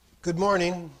Good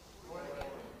morning.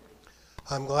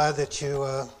 I'm glad that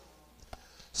you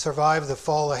survived the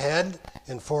fall ahead.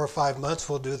 In 4 or 5 months,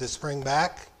 we'll do the spring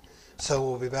back, so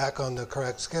we'll be back on the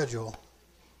correct schedule.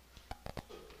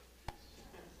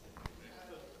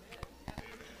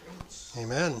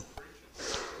 Amen.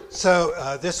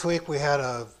 So this week we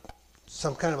had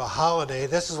some kind of a holiday.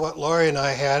 This is what Lori and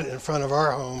I had in front of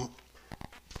our home.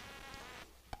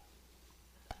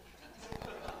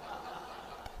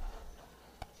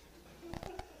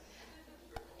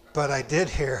 But I did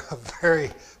hear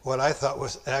what I thought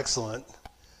was excellent.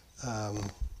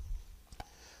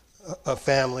 A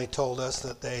family told us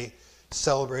that they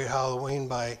celebrate Halloween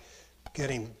by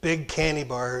getting big candy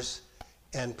bars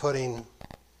and putting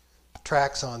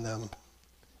tracks on them,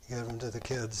 give them to the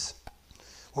kids.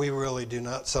 We really do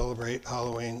not celebrate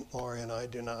Halloween. Lori and I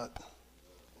do not.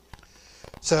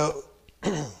 So,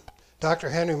 Dr.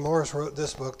 Henry Morris wrote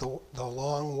this book, The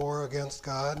Long War Against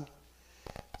God.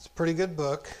 It's a pretty good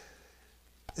book.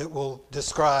 It will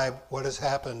describe what has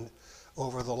happened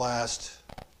over the last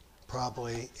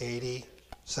probably 80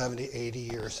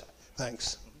 years.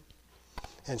 Thanks.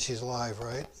 And she's alive,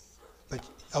 right? But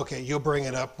okay, you'll bring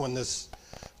it up when this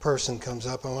person comes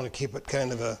up. I want to keep it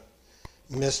kind of a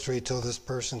mystery till this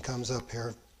person comes up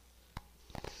here.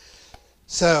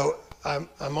 So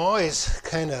I'm always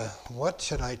kind of, what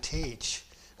should I teach?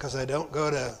 Because I don't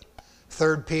go to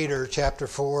 3 Peter chapter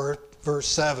 4, verse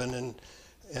 7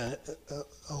 and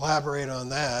elaborate on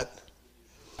that.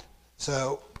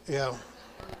 So, yeah.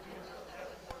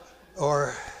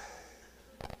 Or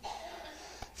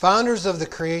founders of the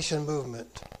creation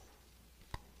movement.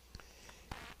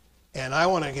 And I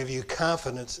want to give you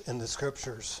confidence in the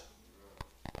scriptures.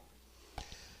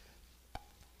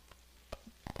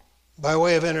 By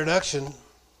way of introduction,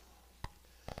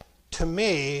 to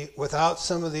me, without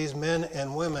some of these men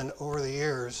and women over the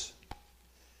years,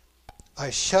 I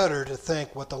shudder to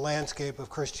think what the landscape of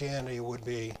Christianity would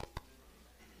be.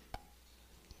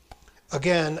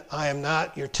 Again, I am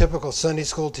not your typical Sunday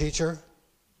school teacher,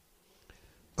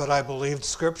 but I believed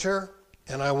Scripture,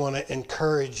 and I want to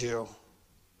encourage you.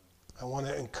 I want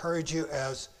to encourage you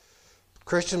as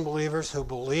Christian believers who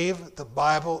believe the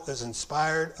Bible is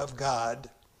inspired of God.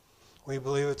 We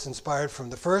believe it's inspired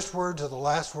from the first word to the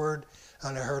last word,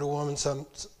 and I heard a woman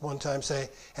one time say,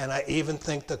 and I even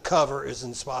think the cover is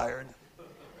inspired.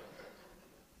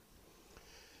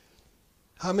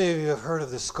 How many of you have heard of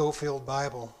the Scofield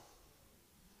Bible?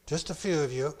 Just a few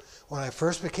of you. When I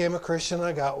first became a Christian,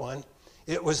 I got one.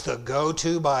 It was the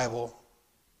go-to Bible.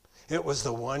 It was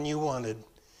the one you wanted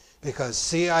because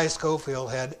C.I.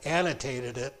 Scofield had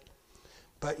annotated it,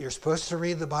 but you're supposed to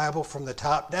read the Bible from the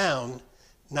top down,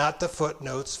 not the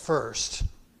footnotes first.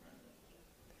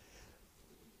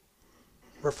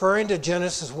 Referring to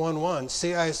Genesis 1:1,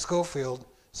 C.I. Scofield,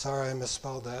 sorry I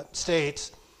misspelled that,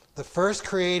 states, the first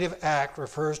creative act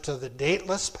refers to the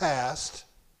dateless past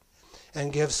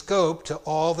and gives scope to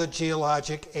all the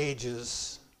geologic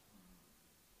ages.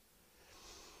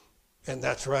 And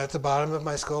that's right at the bottom of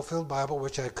my Scofield Bible,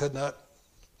 which I could not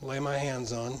lay my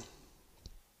hands on.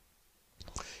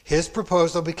 His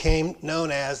proposal became known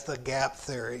as the gap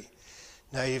theory.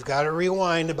 Now you've got to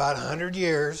rewind about 100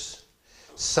 years.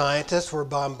 Scientists were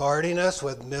bombarding us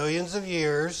with millions of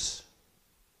years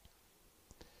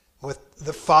with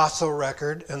the fossil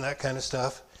record and that kind of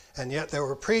stuff, and yet there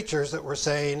were preachers that were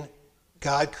saying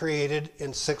God created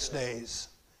in 6 days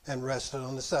and rested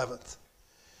on the 7th.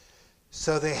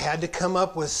 So they had to come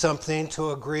up with something to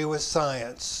agree with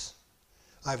science.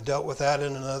 I've dealt with that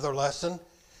in another lesson.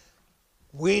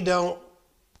 We don't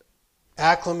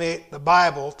acclimate the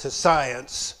Bible to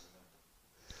science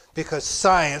because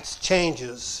science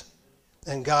changes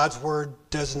and God's word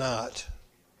does not.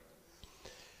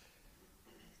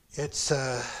 It's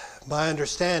my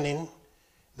understanding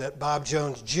that Bob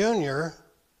Jones Jr.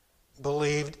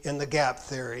 believed in the gap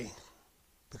theory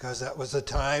because that was the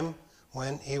time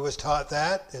when he was taught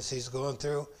that as he's going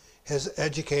through his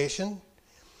education.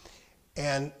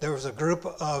 And there was a group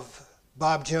of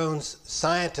Bob Jones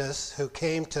scientists who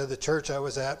came to the church I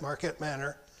was at, Marquette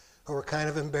Manor, who were kind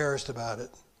of embarrassed about it.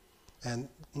 And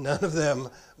none of them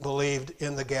believed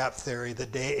in the gap theory, the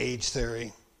day-age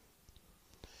theory.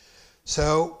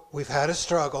 So we've had a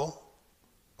struggle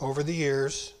over the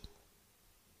years,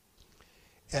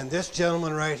 and this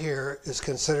gentleman right here is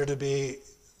considered to be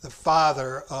the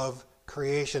father of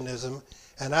creationism,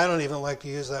 and I don't even like to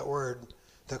use that word,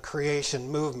 the creation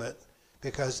movement,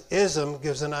 because ism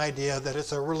gives an idea that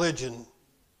it's a religion.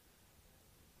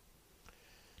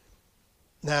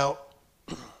 Now,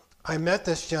 I met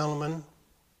this gentleman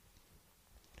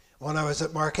when I was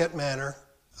at Marquette Manor.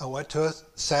 I went to a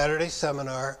Saturday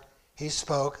seminar he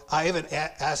spoke. I even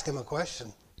asked him a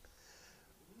question.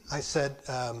 I said,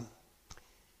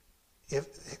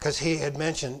 because he had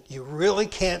mentioned, you really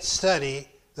can't study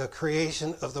the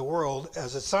creation of the world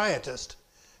as a scientist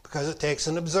because it takes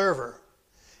an observer.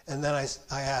 And then I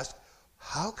asked,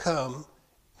 how come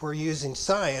we're using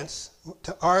science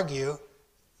to argue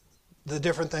the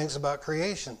different things about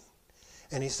creation?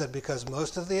 And he said, because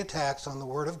most of the attacks on the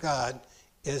Word of God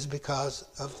is because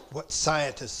of what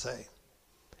scientists say.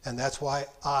 And that's why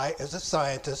I, as a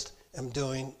scientist, am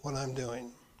doing what I'm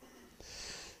doing.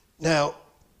 Now,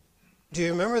 do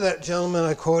you remember that gentleman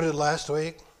I quoted last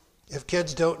week? If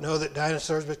kids don't know that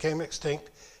dinosaurs became extinct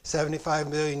 75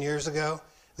 million years ago,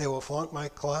 they will flunk my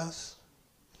class.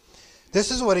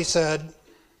 This is what he said.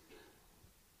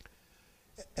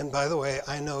 And by the way,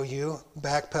 I know you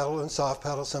backpedal and soft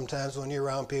pedal sometimes when you're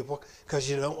around people because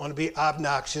you don't want to be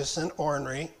obnoxious and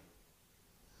ornery.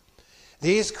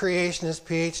 These creationist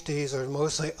PhDs are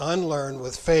mostly unlearned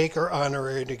with fake or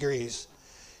honorary degrees.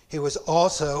 He was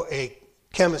also a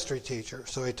chemistry teacher,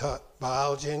 so he taught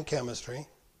biology and chemistry.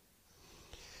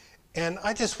 And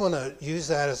I just want to use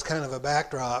that as kind of a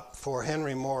backdrop for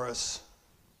Henry Morris.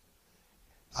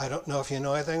 I don't know if you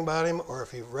know anything about him or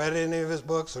if you've read any of his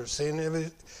books or seen any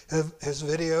of his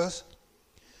videos,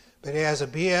 but he has a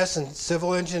BS in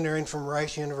civil engineering from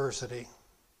Rice University.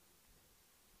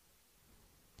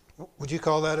 Would you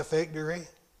call that a fake degree?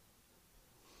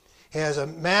 He has a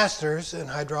master's in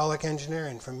hydraulic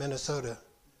engineering from Minnesota.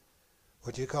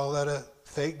 Would you call that a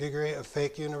fake degree, a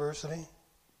fake university?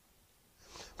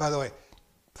 By the way,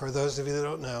 for those of you that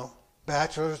don't know,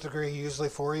 bachelor's degree usually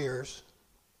 4 years.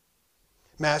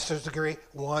 Master's degree,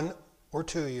 1 or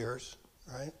 2 years,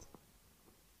 right?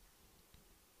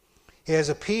 He has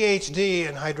a PhD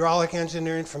in hydraulic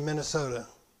engineering from Minnesota.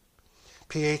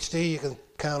 PhD, you can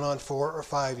count on 4 or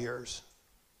 5 years,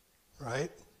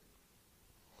 right?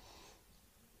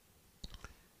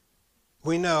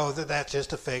 We know that that's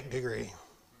just a fake degree.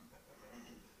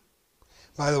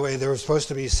 By the way, there was supposed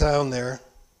to be sound there.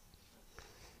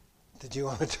 Did you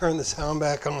want to turn the sound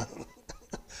back on?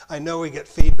 I know we get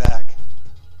feedback.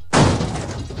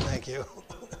 Thank you.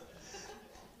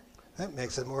 That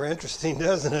makes it more interesting,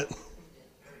 doesn't it?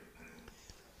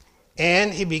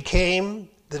 And he became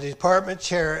the department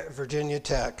chair at Virginia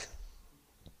Tech.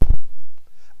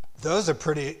 Those are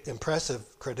pretty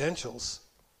impressive credentials.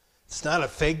 It's not a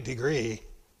fake degree.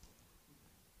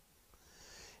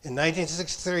 In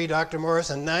 1963, Dr. Morris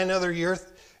and 9 other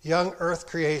young Earth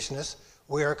creationists,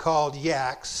 we are called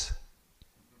YACs,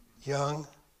 Young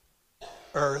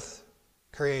Earth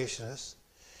Creationists,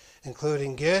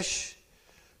 including Gish,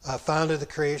 founded the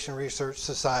Creation Research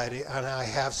Society, and I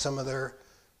have some of their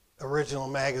original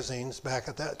magazines back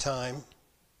at that time,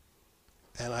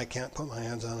 and I can't put my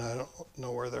hands on it. I don't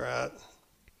know where they're at.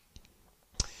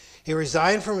 He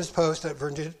resigned from his post at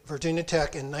Virginia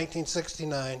Tech in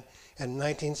 1969, and in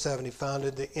 1970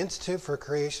 founded the Institute for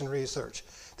Creation Research.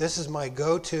 This is my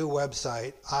go-to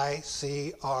website,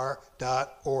 icr.org.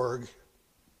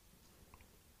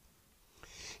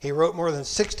 He wrote more than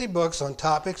 60 books on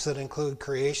topics that include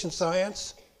creation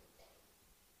science,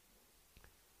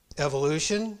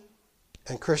 evolution,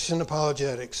 and Christian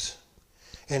apologetics.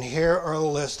 And here are the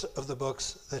list of the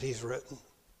books that he's written.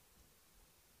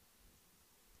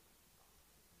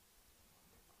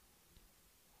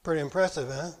 Pretty impressive,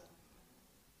 huh?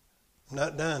 I'm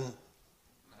not done.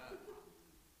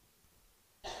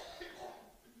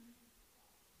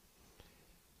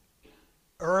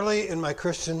 Early in my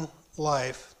Christian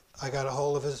life, I got a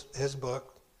hold of his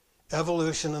book,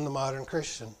 Evolution in the Modern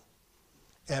Christian.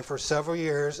 And for several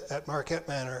years at Marquette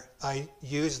Manor, I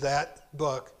used that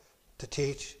book to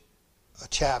teach a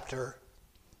chapter,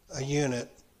 a unit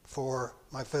for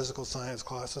my physical science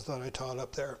classes that I taught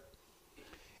up there.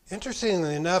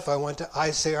 Interestingly enough, I went to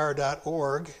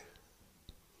icr.org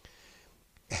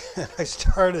and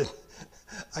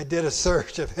I did a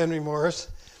search of Henry Morris,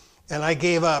 and I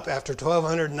gave up after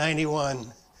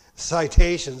 1,291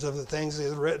 citations of the things he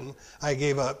had written. I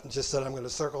gave up and just said, I'm going to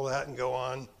circle that and go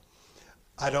on.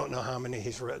 I don't know how many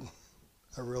he's written.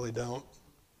 I really don't.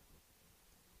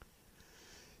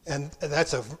 And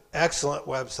that's an excellent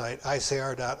website,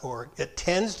 icr.org. It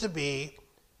tends to be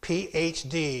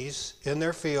PhDs in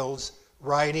their fields,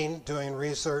 writing, doing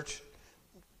research,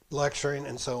 lecturing,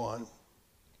 and so on.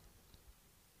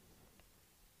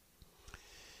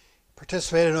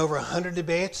 Participated in over 100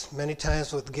 debates, many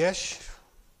times with Gish.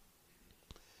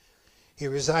 He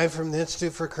resigned from the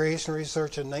Institute for Creation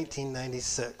Research in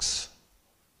 1996.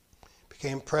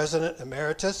 Became president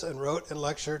emeritus and wrote and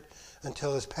lectured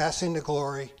until his passing to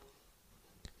glory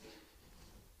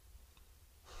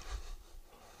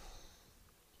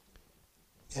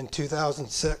in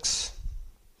 2006.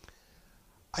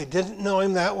 I didn't know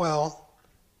him that well.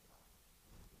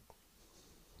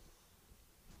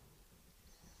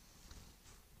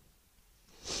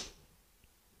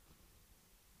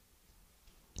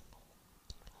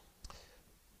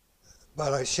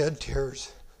 But I shed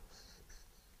tears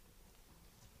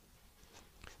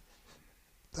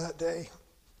that day.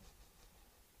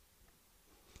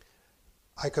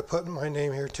 I could put my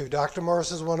name here too. Dr.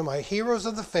 Morris is one of my heroes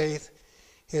of the faith.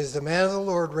 He is the man of the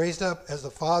Lord raised up as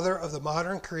the father of the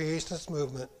modern creationist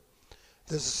movement.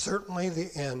 This is certainly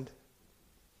the end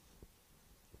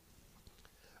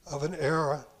of an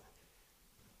era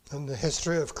in the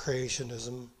history of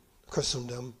creationism,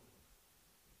 Christendom.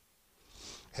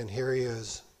 And here he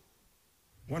is.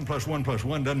 1 + 1 +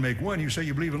 1 doesn't make 1. You say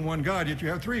you believe in one God, yet you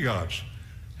have 3 gods.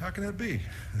 How can that be?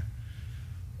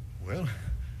 Well,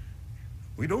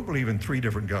 we don't believe in 3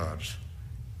 different gods.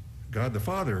 God the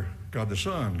Father, God the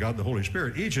Son, God the Holy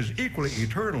Spirit. Each is equally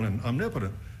eternal and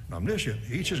omnipotent and omniscient.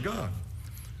 Each is God.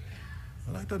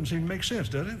 Well, that doesn't seem to make sense,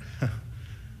 does it?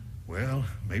 Well,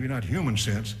 maybe not human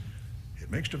sense.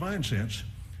 It makes divine sense.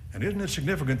 And isn't it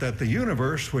significant that the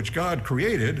universe which God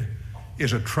created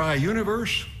is a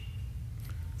tri-universe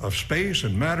of space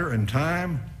and matter and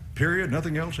time, period,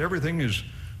 nothing else? Everything is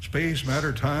space,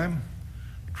 matter, time.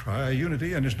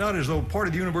 Tri-unity, and it's not as though part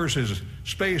of the universe is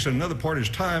space and another part is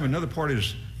time and another part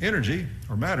is energy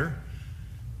or matter.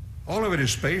 All of it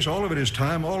is space, all of it is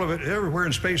time, all of it, everywhere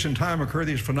in space and time occur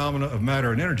these phenomena of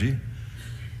matter and energy.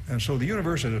 And so the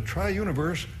universe is a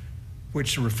tri-universe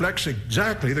which reflects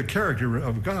exactly the character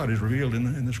of God is revealed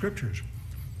in the scriptures.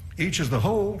 Each is the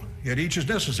whole, yet each is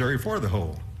necessary for the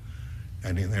whole.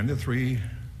 And in the 3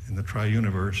 in the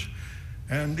tri-universe.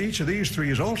 And each of these 3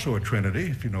 is also a trinity,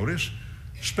 if you notice.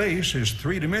 Space is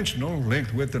 3-dimensional,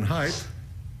 length, width, and height.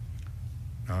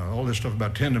 All this stuff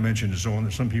about 10 dimensions and so on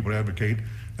that some people advocate,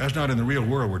 that's not in the real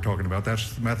world we're talking about.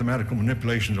 That's mathematical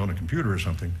manipulations on a computer or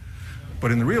something.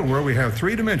 But in the real world, we have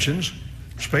 3 dimensions,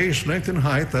 space, length, and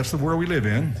height. That's the world we live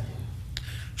in.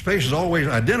 Space is always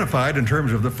identified in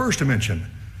terms of the first dimension.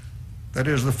 That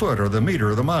is the foot or the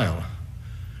meter or the mile.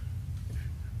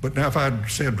 But now if I'd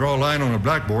say draw a line on a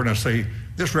blackboard and I say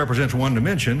this represents 1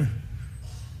 dimension,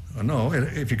 no,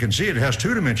 if you can see it, it has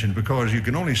 2 dimensions because you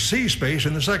can only see space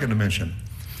in the 2nd dimension.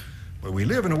 But we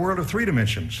live in a world of 3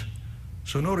 dimensions.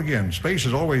 So note again, space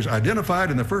is always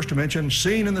identified in the 1st dimension,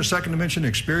 seen in the 2nd dimension,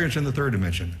 experienced in the 3rd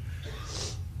dimension.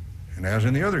 And as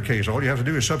in the other case, all you have to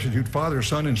do is substitute Father,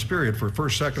 Son, and Spirit for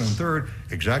 1st, 2nd, and 3rd.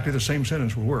 Exactly the same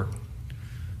sentence will work.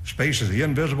 Space is the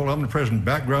invisible, omnipresent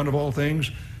background of all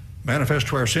things, manifest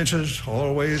to our senses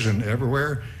always and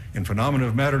everywhere in phenomena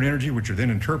of matter and energy, which are then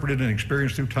interpreted and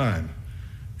experienced through time.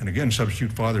 And again,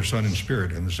 substitute Father, Son, and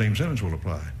Spirit, and the same sentence will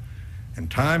apply.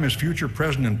 And time is future,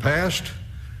 present, and past.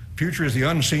 Future is the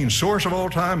unseen source of all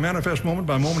time, manifest moment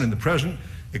by moment in the present,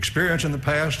 experience in the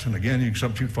past, and again, you can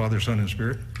substitute Father, Son, and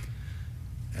Spirit.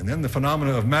 And then the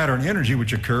phenomena of matter and energy,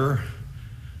 which occur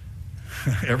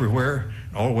everywhere,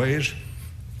 always,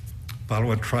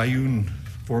 follow a triune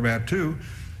format too.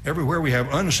 Everywhere we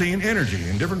have unseen energy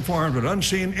in different forms, but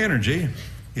unseen energy.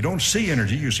 You don't see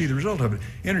energy, you see the result of it.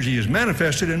 Energy is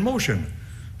manifested in motion.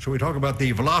 So we talk about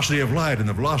the velocity of light and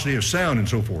the velocity of sound and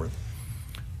so forth,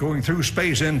 going through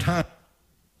space and time.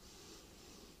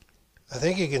 I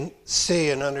think you can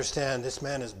see and understand this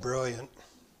man is brilliant.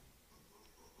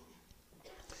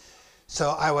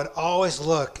 So I would always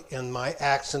look in my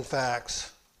Acts and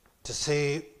Facts to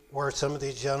see where some of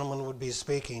these gentlemen would be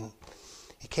speaking.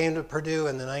 He came to Purdue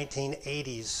in the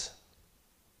 1980s,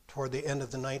 toward the end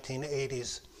of the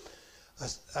 1980s.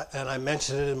 And I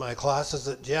mentioned it in my classes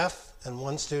at Jeff, and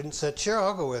one student said, sure,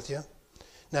 I'll go with you.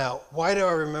 Now, why do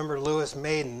I remember Lewis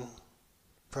Maiden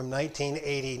from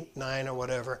 1989 or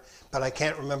whatever, but I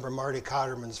can't remember Marty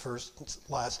Cotterman's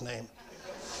last name.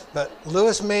 But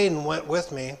Lewis Maiden went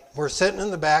with me. We're sitting in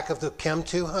the back of the Chem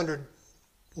 200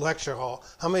 lecture hall.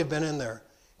 How many have been in there?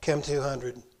 Chem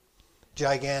 200.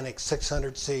 Gigantic,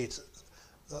 600 seats,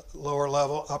 lower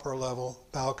level, upper level,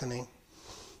 balcony.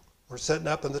 We're sitting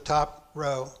up in the top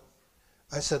row.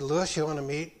 I said, Lewis, you want to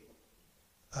meet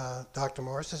Dr.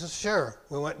 Morris? He said, sure.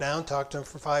 We went down, talked to him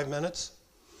for 5 minutes,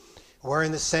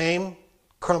 wearing the same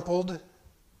crumpled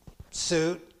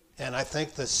suit and I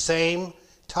think the same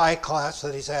tie clasp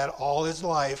that he's had all his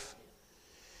life.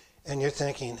 And you're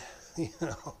thinking,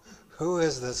 who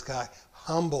is this guy?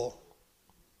 Humble,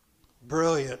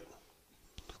 brilliant.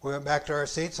 We went back to our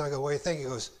seats, and I go, what do you think? He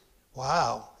goes,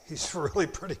 wow, he's really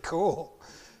pretty cool.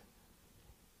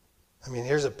 I mean,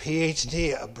 here's a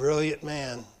PhD, a brilliant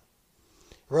man.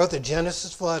 He wrote the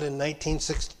Genesis flood in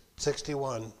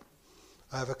 1961.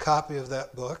 I have a copy of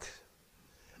that book.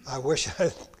 I wish I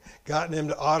had gotten him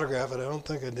to autograph it. I don't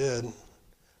think I did.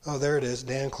 Oh, there it is,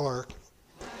 Dan Clark.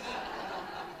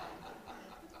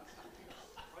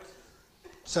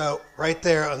 So, right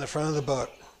there on the front of the book,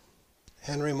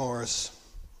 Henry Morris.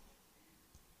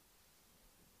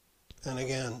 And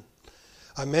again,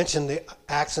 I mentioned the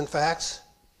Acts and Facts.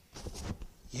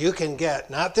 You can get,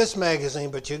 not this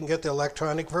magazine, but you can get the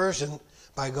electronic version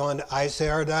by going to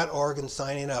icr.org and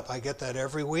signing up. I get that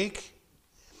every week.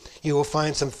 You will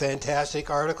find some fantastic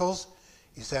articles.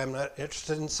 You say, I'm not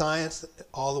interested in science,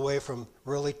 all the way from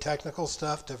really technical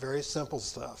stuff to very simple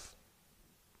stuff.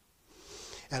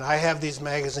 And I have these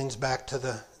magazines back to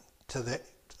the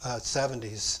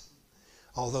 70s,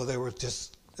 although they were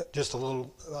just a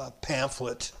little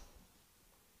pamphlet.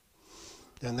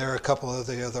 And there are a couple of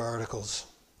the other articles.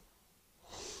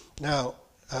 Now,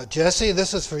 Jesse,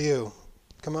 this is for you.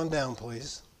 Come on down,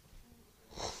 please.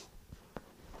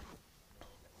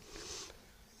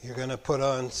 You're going to put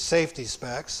on safety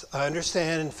specs. I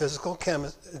understand in physical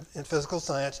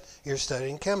science, you're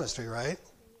studying chemistry, right?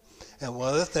 And one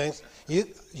of the things, you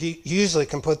usually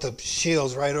can put the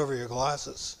shields right over your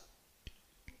glasses.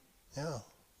 Yeah,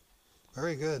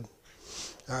 very good.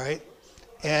 All right.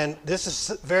 And this is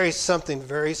something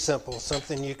very simple,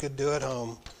 something you could do at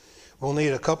home. We'll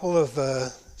need a couple of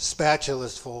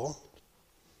spatulas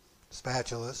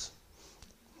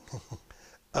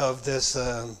of this.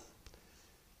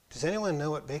 Does anyone know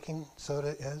what baking soda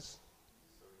is?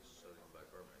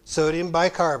 Sodium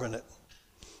bicarbonate.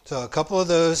 So a couple of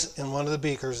those in one of the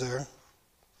beakers there.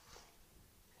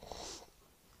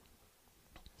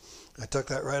 I took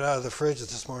that right out of the fridge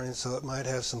this morning, so it might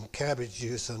have some cabbage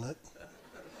juice in it.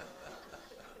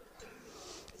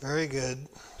 Very good.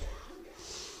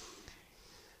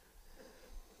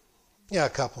 Yeah, a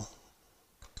couple.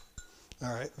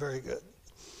 All right, very good.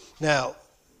 Now,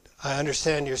 I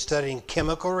understand you're studying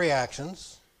chemical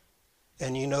reactions,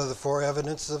 and you know the 4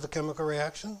 evidences of a chemical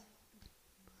reaction?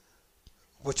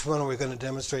 Which one are we going to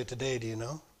demonstrate today, do you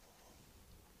know?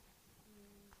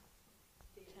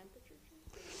 The temperature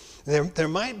change? There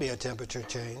might be a temperature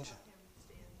change.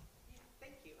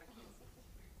 Thank you.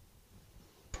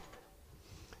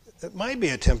 It might be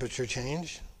a temperature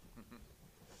change.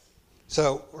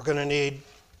 So we're going to need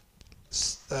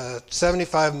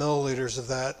 75 milliliters of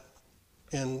that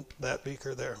in that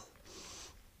beaker there.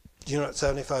 Do you know what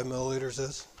 75 milliliters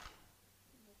is?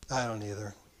 I don't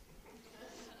either.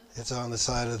 It's on the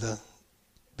side of the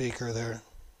beaker there.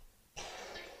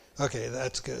 Okay,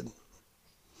 that's good.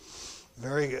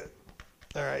 Very good.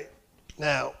 All right.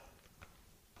 Now,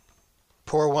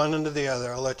 pour one into the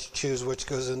other. I'll let you choose which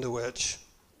goes into which.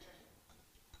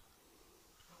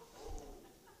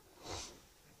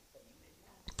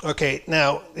 Okay,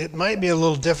 now, it might be a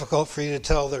little difficult for you to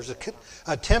tell there's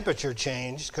a temperature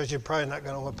change because you're probably not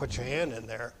going to want to put your hand in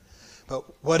there. But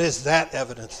what is that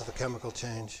evidence of a chemical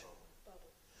change?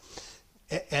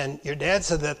 And your dad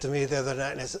said that to me the other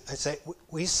night, and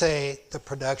we say the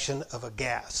production of a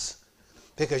gas.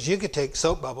 Because you could take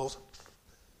soap bubbles,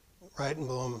 right, and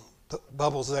blow them. The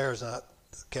bubbles there is not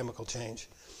a chemical change.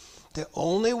 The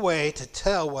only way to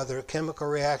tell whether a chemical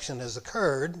reaction has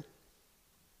occurred,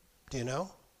 do you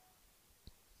know?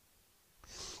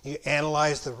 You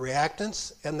analyze the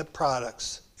reactants and the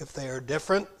products. If they are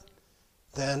different,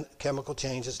 then chemical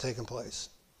change has taken place.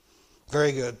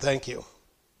 Very good, thank you.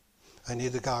 I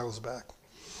need the goggles back.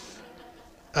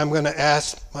 I'm going to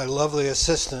ask my lovely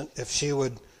assistant if she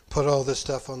would put all this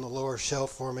stuff on the lower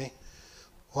shelf for me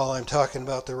while I'm talking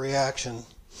about the reaction.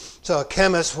 So a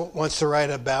chemist wants to write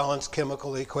a balanced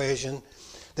chemical equation.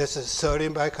 This is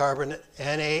sodium bicarbonate,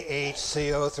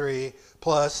 NaHCO3,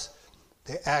 plus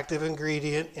the active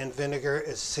ingredient in vinegar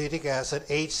is acetic acid,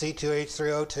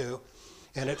 HC2H3O2,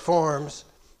 and it forms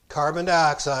carbon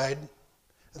dioxide,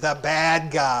 the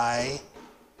bad guy,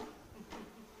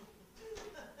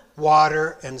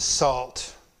 water, and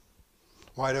salt.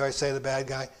 Why do I say the bad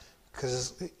guy?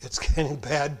 Because it's getting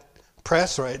bad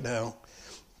press right now.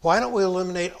 Why don't we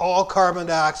eliminate all carbon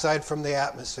dioxide from the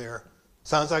atmosphere?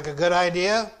 Sounds like a good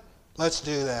idea? Let's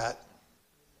do that.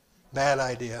 Bad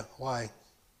idea. Why?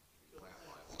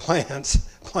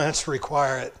 Plants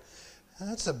require it.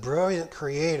 That's a brilliant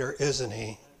creator, isn't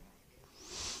he?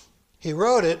 He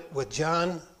wrote it with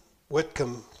John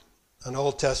Whitcomb, an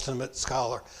Old Testament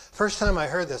scholar. First time I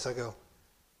heard this, I go,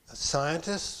 a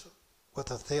scientist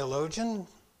with a theologian?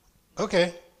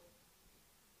 Okay.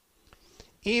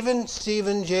 Even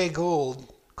Stephen Jay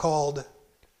Gould called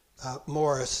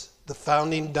Morris the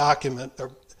founding document,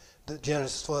 or the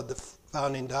Genesis Flood, the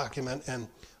founding document, and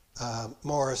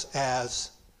Morris as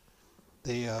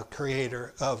the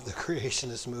creator of the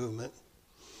creationist movement.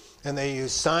 And they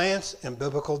use science and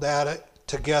biblical data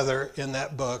together in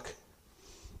that book,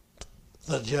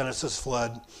 The Genesis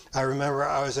Flood. I remember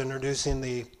I was introducing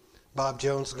the Bob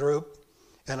Jones group,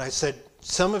 and I said,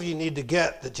 some of you need to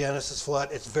get the Genesis Flood.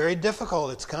 It's very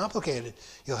difficult. It's complicated.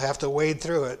 You'll have to wade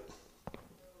through it.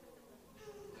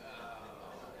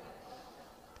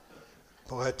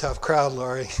 Boy, a tough crowd,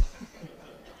 Laurie.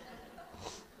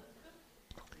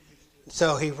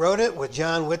 So he wrote it with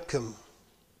John Whitcomb,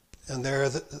 and there are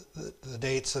the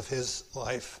dates of his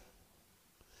life.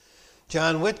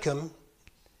 John Whitcomb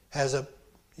has a,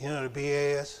 you know what a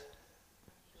BA is?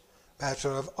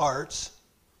 Bachelor of Arts,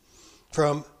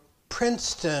 from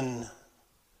Princeton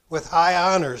with high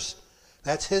honors.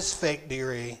 That's his fake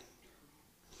degree.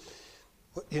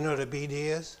 You know what a BD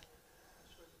is?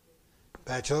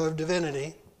 Bachelor of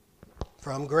Divinity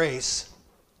from Grace,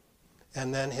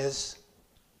 and then his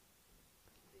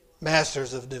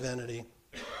Masters of Divinity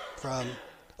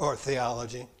or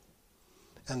Theology,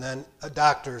 and then a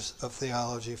Doctors of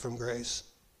Theology from Grace.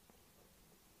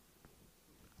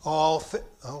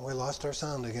 We lost our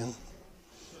sound again.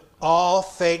 All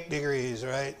fake degrees,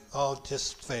 right? All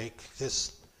just fake.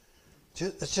 It's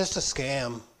just a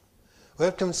scam.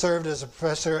 Whitcomb served as a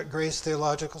professor at Grace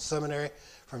Theological Seminary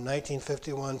from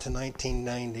 1951 to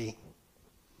 1990.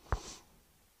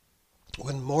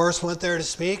 When Morris went there to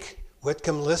speak,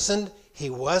 Whitcomb listened. He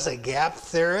was a gap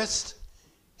theorist.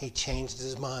 He changed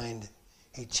his mind.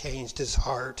 He changed his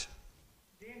heart.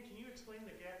 Dan, can you explain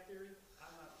the gap theory?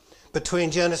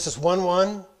 Between Genesis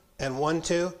 1:1 and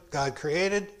 1:2, God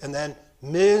created, and then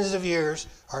millions of years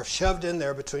are shoved in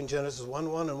there between Genesis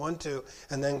 1:1 and 1:2,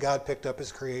 and then God picked up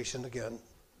his creation again.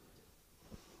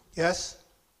 Yes?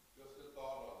 Just a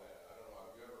thought on that. I don't know,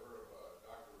 have you ever heard of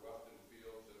Dr. Weston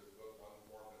Fields and his book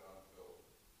Unformed and Unfilled?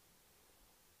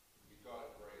 He taught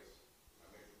at Grace.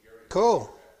 I make Gary. Cool.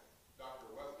 Dr.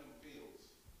 Weston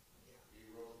Fields.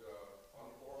 He wrote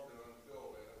Unformed and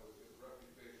Unfilled, and it was his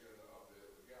refutation of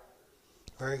the gap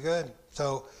theory. Very good.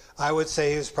 So I would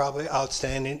say he was probably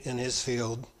outstanding in his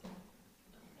field.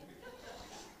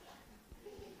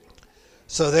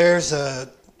 So there's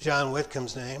John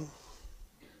Whitcomb's name.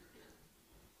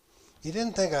 You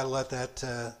didn't think I'd let that,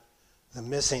 the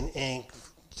missing ink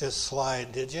just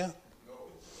slide, did you? No.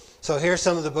 So here's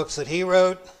some of the books that he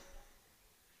wrote.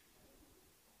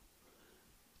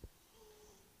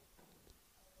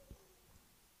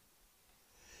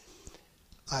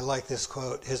 I like this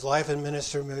quote. His life and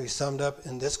ministry may be summed up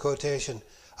in this quotation.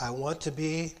 I want to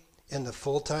be in the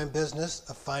full-time business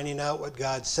of finding out what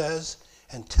God says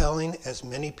and telling as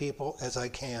many people as I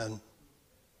can.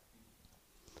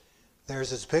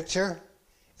 There's his picture,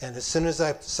 and as soon as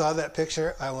I saw that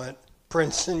picture, I went,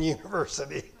 Princeton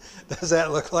University. Does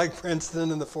that look like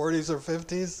Princeton in the 40s or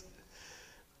 50s?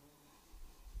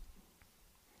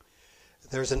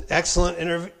 There's an excellent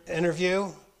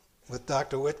interview with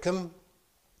Dr. Whitcomb.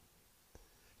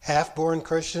 Half-born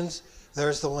Christians,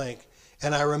 there's the link.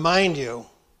 And I remind you,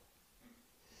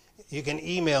 you can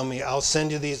email me. I'll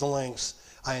send you these links.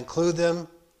 I include them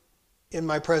in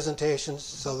my presentations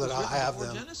so that I'll have them.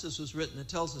 Before Genesis was written, it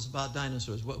tells us about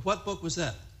dinosaurs. What book was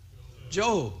that?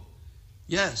 Job.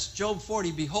 Yes, Job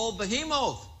 40. Behold,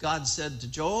 Behemoth, God said to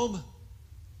Job.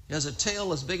 He has a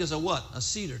tail as big as a what? A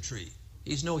cedar tree.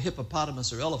 He's no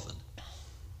hippopotamus or elephant.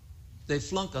 They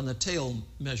flunk on the tail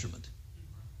measurement.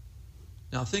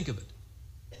 Now think of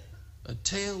it. A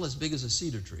tail as big as a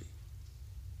cedar tree.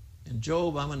 And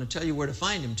Job, I'm going to tell you where to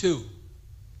find him too.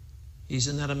 He's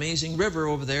in that amazing river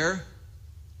over there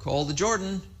called the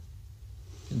Jordan.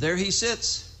 And there he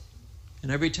sits.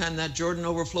 And every time that Jordan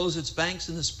overflows its banks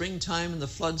in the springtime and the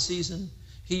flood season,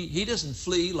 he doesn't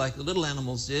flee like the little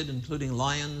animals did, including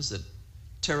lions that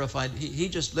terrified. He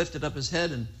just lifted up his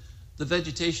head and the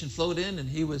vegetation flowed in, and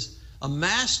he was a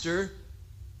master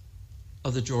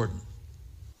of the Jordan.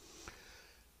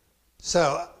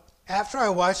 So after I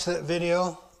watched that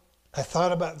video, I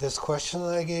thought about this question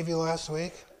that I gave you last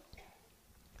week,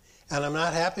 and I'm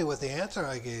not happy with the answer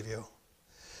I gave you.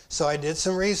 So I did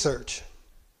some research.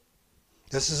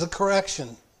 This is a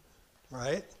correction,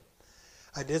 right?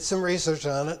 I did some research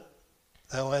on it.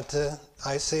 I went to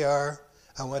ICR.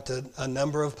 I went to a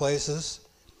number of places.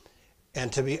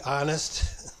 And to be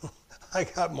honest, I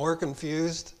got more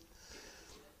confused.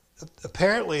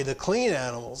 Apparently the clean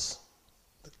animals,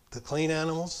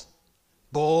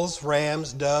 bulls,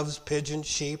 rams, doves, pigeons,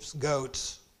 sheep,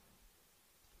 goats.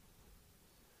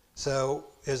 So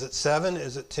is it 7?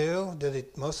 Is it 2? Did he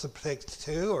mostly take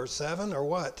 2 or 7 or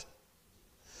what?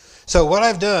 So what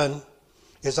I've done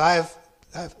is I've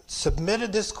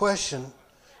submitted this question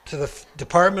to the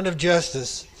Department of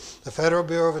Justice, the Federal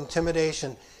Bureau of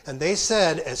Intimidation, and they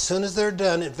said as soon as they're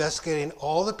done investigating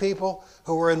all the people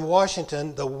who were in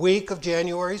Washington the week of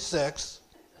January 6th,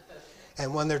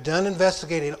 and when they're done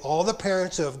investigating all the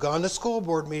parents who have gone to school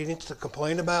board meetings to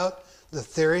complain about the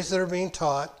theories that are being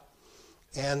taught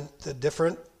and the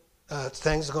different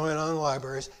things going on in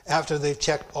libraries, after they've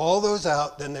checked all those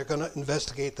out, then they're going to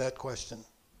investigate that question.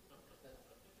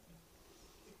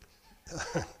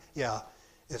 Yeah,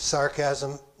 if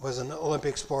sarcasm was an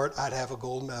Olympic sport, I'd have a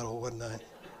gold medal, wouldn't I?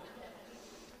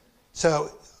 So,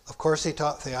 of course, he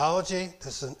taught theology.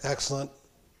 This is an excellent,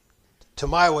 to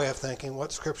my way of thinking,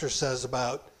 what Scripture says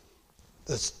about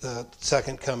this, the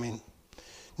second coming.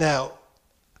 Now,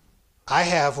 I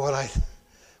have what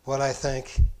I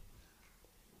think.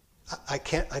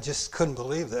 I just couldn't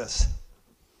believe this,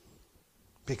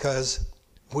 because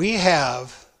we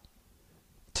have,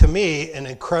 to me, an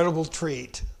incredible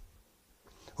treat.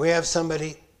 We have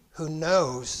somebody who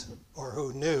knows or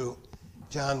who knew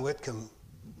John Whitcomb.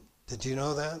 Did you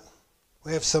know that?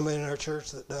 We have somebody in our church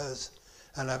that does.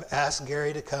 And I've asked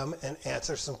Gary to come and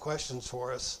answer some questions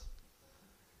for us.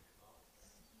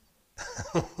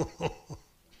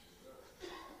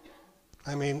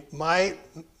 I mean, my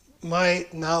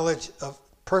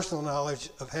personal knowledge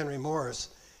of Henry Morris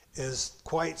is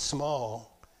quite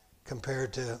small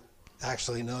compared to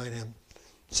actually knowing him.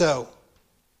 So,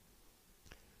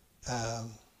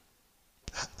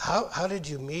 how did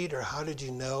you meet, or how did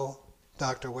you know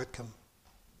Dr. Whitcomb?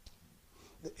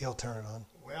 He'll turn it on.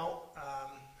 Well,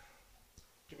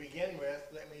 to begin with,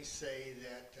 let me say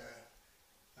that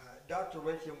Dr.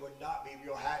 Whitcomb would not be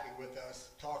real happy with us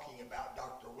talking about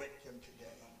Dr. Whitcomb today.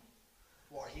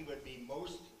 What he would be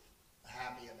most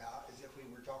happy about is if we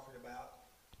were talking about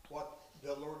what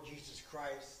the Lord Jesus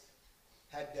Christ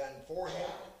had done for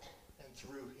him and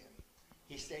through him.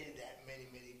 He stated that many,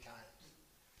 many times.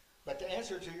 But the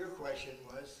answer to your question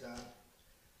was,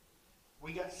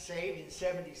 we got saved in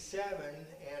 '77,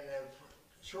 and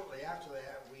shortly after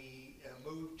that, we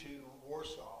moved to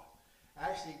Warsaw.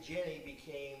 Actually, Jenny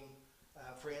became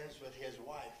friends with his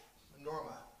wife,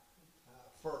 Norma,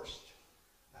 first.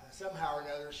 Somehow or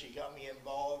another, she got me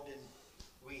involved, and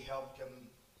we helped him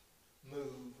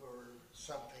move or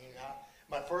something.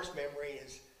 My first memory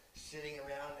is sitting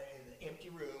around in an empty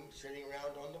room, sitting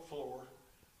around on the floor,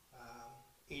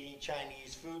 eating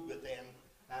Chinese food with them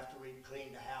after we'd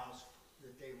cleaned the house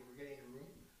that they were getting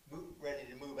ready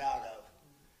to move out of.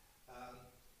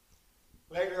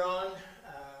 Later on,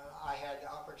 I had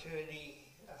the opportunity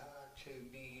to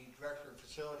be director of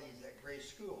facilities at Grace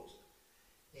Schools.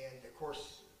 And of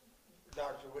course,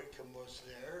 Dr. Whitcomb was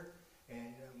there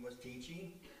and was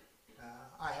teaching.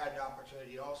 I had an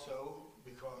opportunity also,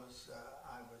 because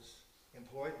I was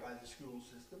employed by the school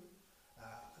system.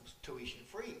 It was tuition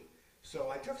free. So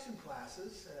I took some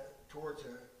classes towards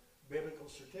a biblical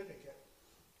certificate.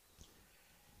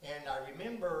 And I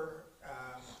remember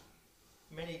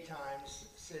many times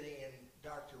sitting in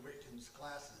Dr. Whitcomb's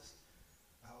classes.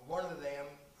 One of them,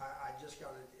 I just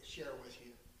got to share with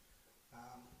you,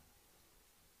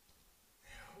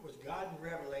 was God in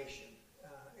Revelation.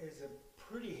 It's a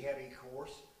pretty heavy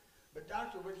course, but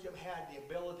Dr. Whitcomb had the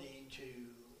ability to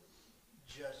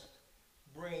just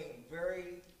bring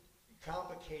very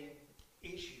complicated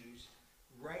issues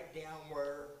right down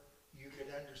where you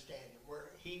could understand it. Where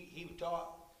he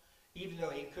taught, even though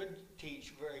he could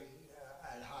teach very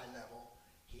at a high level,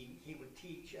 he would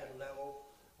teach at a level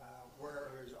where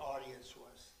his audience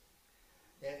was.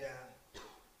 And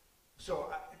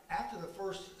so after the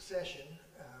first session,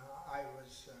 I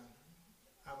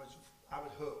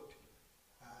was hooked.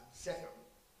 Second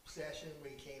session,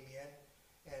 we came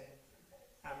in, and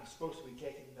I'm supposed to be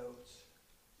taking notes.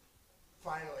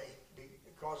 Finally,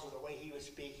 because of the way he was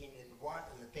speaking and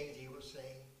the things he was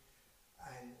saying,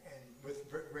 and with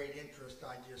great interest,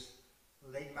 I just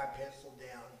laid my pencil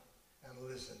down and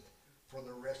listened for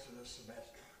the rest of the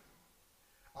semester.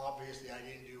 Obviously, I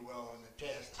didn't do well on the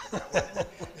test,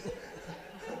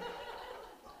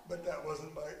 but that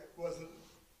wasn't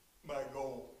my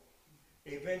goal.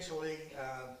 Eventually,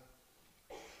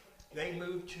 they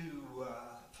moved to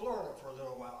Florida for a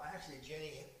little while. Actually,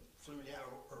 Jenny flew down,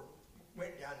 or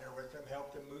went down there with them,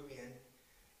 helped them move in,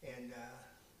 and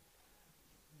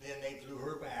then they flew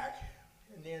her back.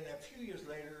 And then a few years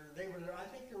later, I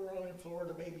think they were only in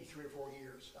Florida maybe 3 or 4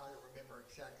 years. I don't remember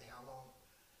exactly how long.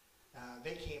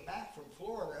 They came back from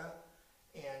Florida,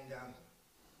 and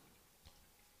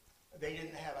they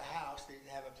didn't have a house, they didn't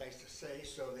have a place to stay,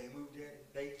 so they moved in.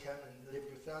 They come and lived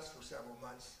with us for several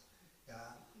months.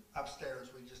 Upstairs,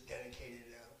 we just dedicated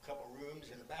a couple rooms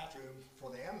and a bathroom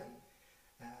for them,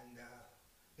 and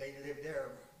they lived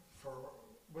there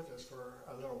with us for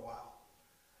a little while.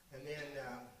 And then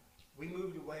we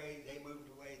moved away, they moved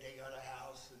away, they got a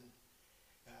house, and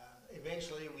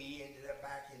eventually we ended up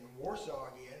back in Warsaw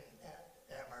again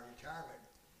at my retirement.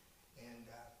 And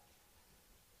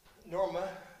Norma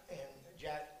and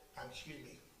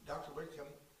Dr. Whitcomb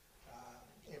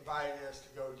invited us to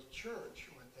go to church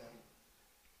with them,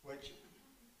 which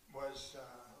was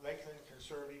Lakeland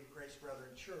Conservative Grace Brethren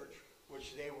Church,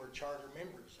 which they were charter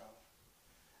members of.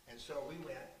 And so we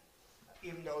went,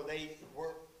 even though they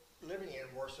weren't living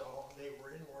in Warsaw, they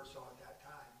were in Warsaw at that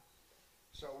time.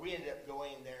 So we ended up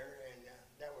going there, and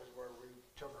that was where we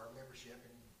took our membership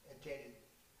and attended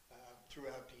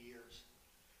throughout the years.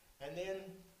 And then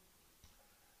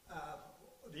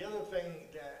the other thing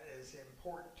that is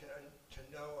important to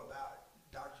know about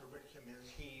Dr. Whitcomb is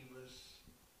he was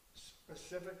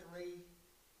specifically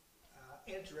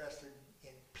interested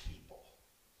in people.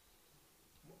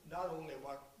 Not only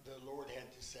what the Lord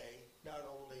had to say, not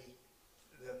only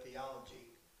the theology,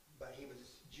 but he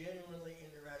was genuinely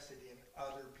interested in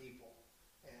other people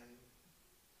and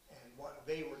what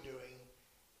they were doing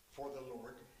for the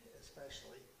Lord,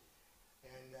 especially.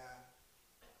 And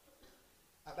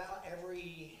about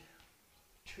every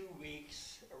 2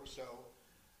 weeks or so,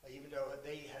 even though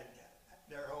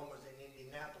their home was in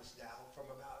Indianapolis now, from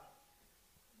about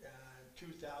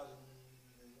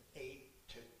 2008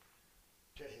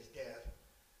 to his death,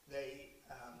 they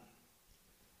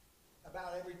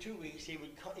about every 2 weeks he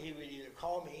would either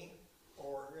call me,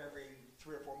 or every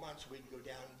 3 or 4 months we'd go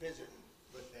down and visit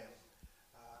with them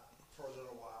for a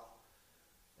little while.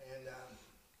 And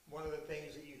one of the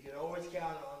things that you can always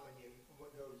count on when you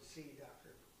would go to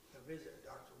visit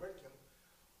Dr. Whitcomb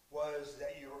was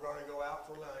that you were going to go out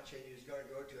for lunch and you was going to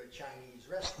go to a Chinese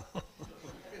restaurant.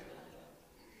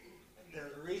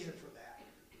 There's a reason for that.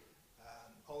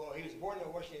 Although he was born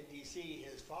in Washington, D.C.,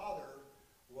 his father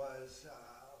was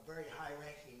a very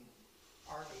high-ranking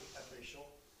Army official,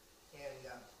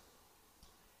 and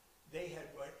they had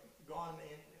gone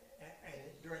in, and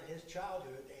during his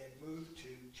childhood, they had moved to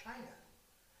China.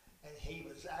 And he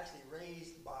was actually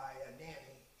raised by a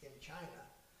nanny in China,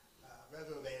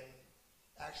 rather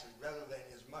than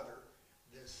his mother.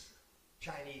 This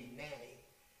Chinese nanny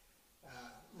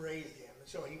raised him, and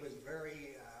so he was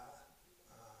very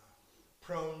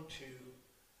prone to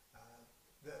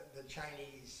the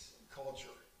Chinese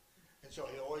culture, and so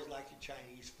he always liked the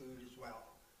Chinese food as well.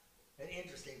 An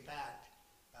interesting fact: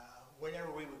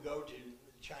 whenever we would go to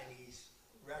the Chinese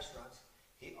restaurants,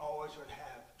 he always would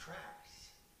have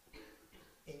tracts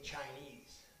in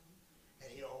Chinese,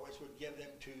 and he always would give them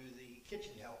to the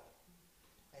kitchen help,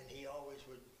 and he always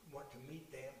would want to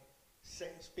meet them,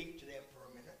 speak to them for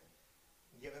a minute,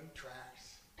 give them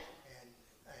tracts, and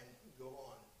go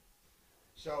on.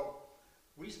 So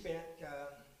we spent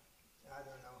I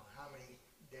don't know how many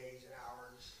days and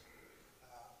hours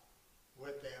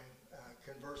with them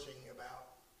conversing about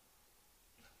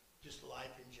just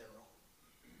life in general.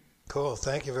 Cool.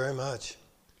 Thank you very much.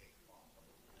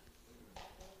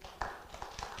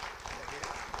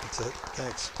 That's it.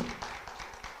 Thanks.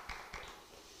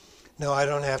 No, I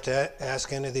don't have to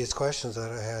ask any of these questions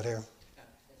that I had here.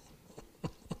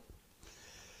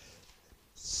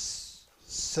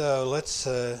 So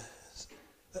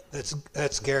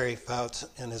that's Gary Fouts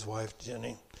and his wife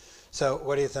Jenny. So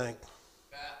what do you think?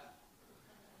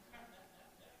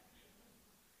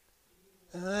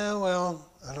 Well,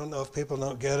 I don't know if people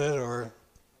don't get it or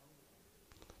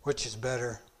which is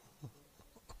better.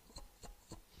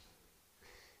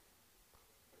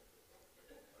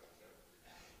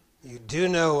 You do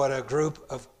know what a group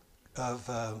of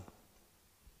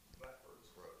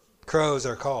crows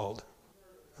are called.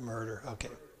 A murder. Okay.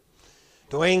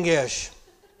 Dwayne Gish.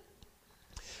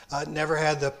 I never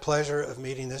had the pleasure of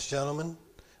meeting this gentleman.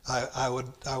 I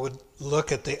would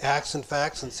look at the Acts and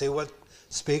Facts and see what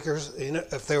speakers,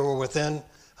 if they were within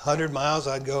 100 miles,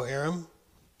 I'd go hear him.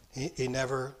 He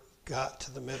never got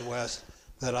to the Midwest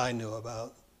that I knew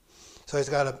about. So he's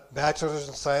got a bachelor's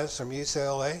in science from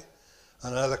UCLA,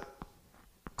 another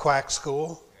quack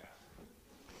school.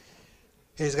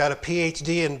 He's got a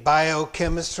PhD in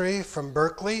biochemistry from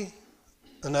Berkeley,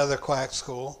 another quack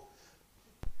school.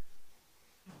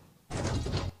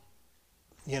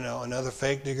 Another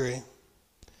fake degree.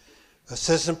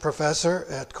 Assistant professor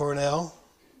at Cornell.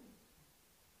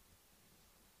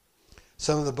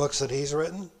 Some of the books that he's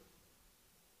written.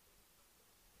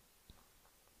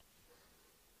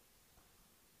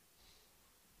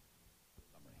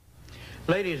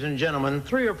 Ladies and gentlemen,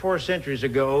 3 or 4 centuries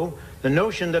ago, the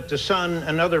notion that the sun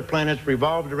and other planets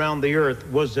revolved around the earth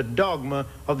was the dogma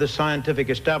of the scientific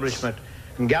establishment.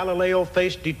 Galileo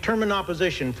faced determined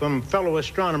opposition from fellow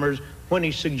astronomers when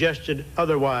he suggested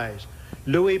otherwise.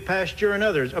 Louis Pasteur and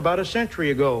others, about a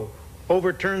century ago,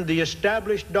 overturned the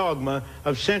established dogma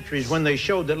of centuries when they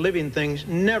showed that living things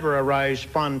never arise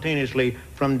spontaneously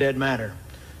from dead matter.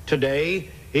 Today,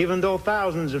 even though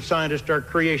thousands of scientists are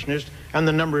creationists and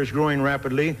the number is growing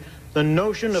rapidly, the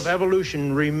notion of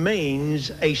evolution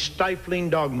remains a stifling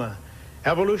dogma.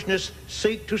 Evolutionists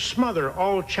seek to smother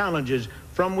all challenges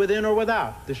from within or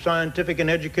without the scientific and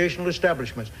educational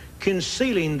establishments,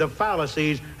 concealing the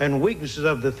fallacies and weaknesses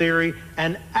of the theory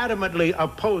and adamantly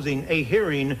opposing a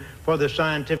hearing for the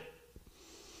scientific.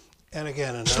 And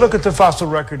again, Let's look at the fossil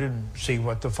record and see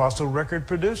what the fossil record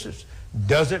produces.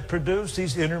 Does it produce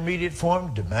these intermediate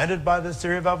forms demanded by the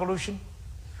theory of evolution?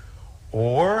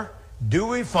 Or do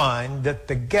we find that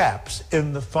the gaps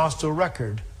in the fossil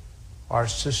record are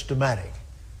systematic?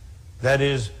 That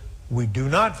is, we do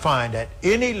not find at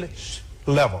any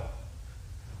level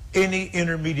any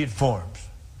intermediate forms.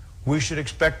 We should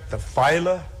expect the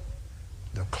phyla,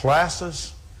 the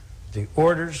classes, the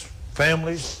orders,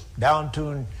 families, down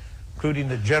to including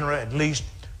the genera at least,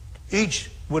 each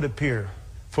would appear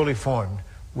fully formed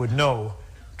with no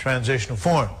transitional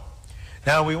form.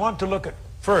 Now we want to look at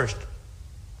first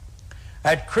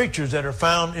at creatures that are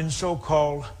found in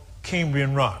so-called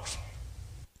Cambrian rocks.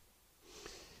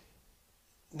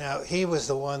 Now, he was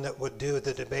the one that would do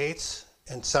the debates,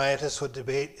 and scientists would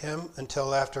debate him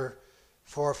until after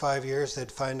 4 or 5 years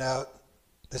they'd find out,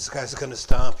 this guy's going to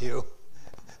stomp you.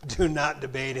 Do not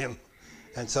debate him.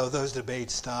 And so those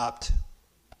debates stopped.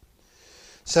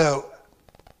 So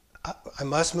I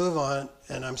must move on,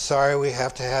 and I'm sorry we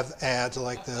have to have ads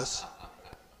like this.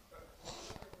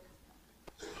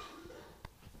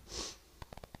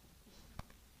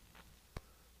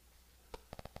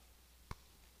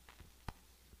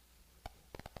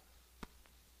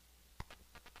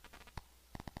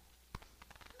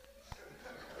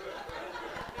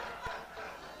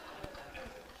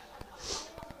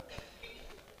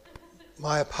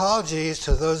 My apologies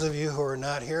to those of you who were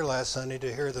not here last Sunday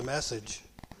to hear the message.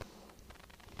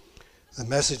 The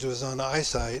message was on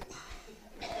eyesight.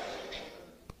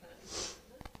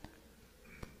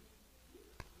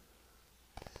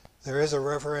 There is a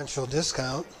referential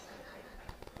discount.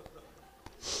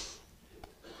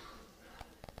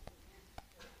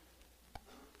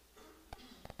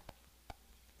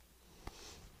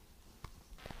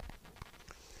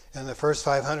 And the first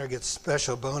 500 gets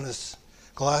special bonus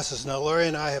glasses. Now, Lori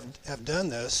and I have done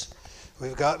this.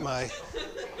 We've got my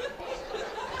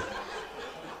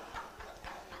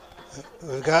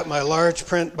large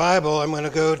print Bible. I'm going to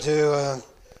go to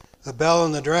the Bell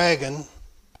and the Dragon.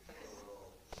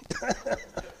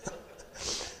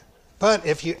 But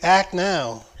if you act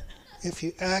now,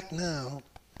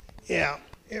 yeah,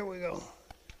 here we go.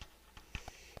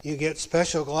 You get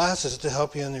special glasses to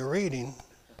help you in your reading.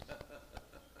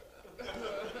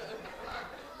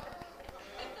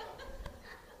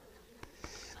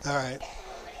 All right.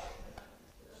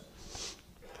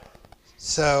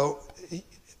 So,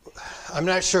 I'm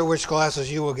not sure which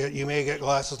glasses you will get. You may get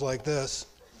glasses like this.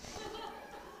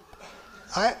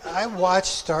 I watched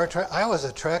Star Trek. I was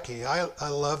a Trekkie. I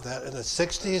loved that. In the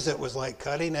 60s, it was like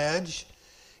cutting edge.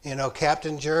 You know,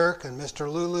 Captain Jerk and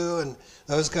Mr. Lulu and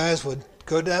those guys would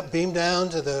go down, beam down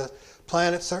to the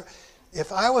planet.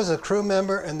 If I was a crew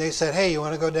member and they said, hey, you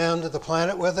want to go down to the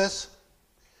planet with us?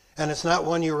 And it's not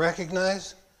one you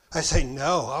recognize? I say,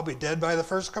 no, I'll be dead by the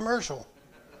first commercial.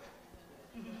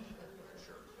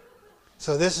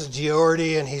 So this is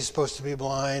Geordi, and he's supposed to be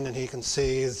blind, and he can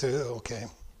see through, okay.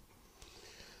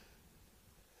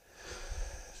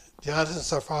 Jonathan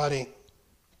Sarfati.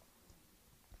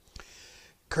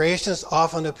 Creationists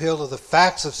often appeal to the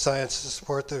facts of science to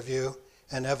support their view,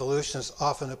 and evolutionists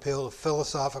often appeal to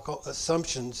philosophical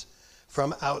assumptions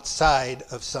from outside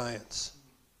of science.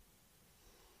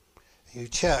 You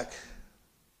check.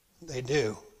 They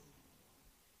do.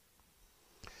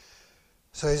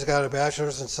 So he's got a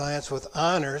bachelor's in science with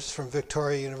honors from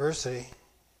Victoria University.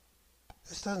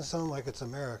 This doesn't sound like it's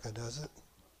America, does it?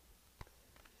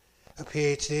 A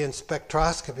PhD in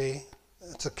spectroscopy.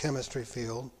 That's a chemistry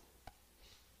field.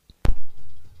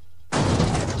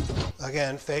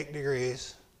 Again, fake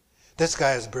degrees. This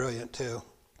guy is brilliant too.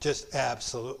 Just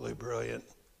absolutely brilliant.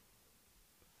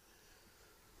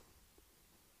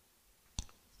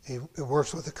 He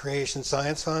works with the Creation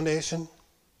Science Foundation.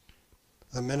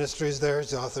 The ministry's there.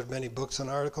 He's authored many books and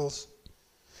articles.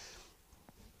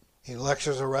 He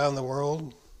lectures around the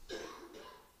world.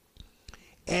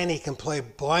 And he can play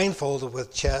blindfolded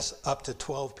with chess up to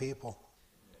 12 people.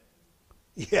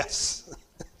 Yes.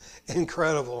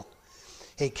 Incredible.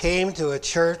 He came to a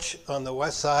church on the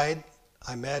west side.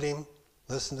 I met him,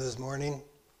 listened to his morning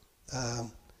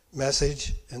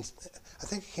message, and I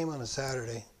think he came on a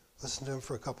Saturday. Listened to him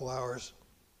for a couple hours.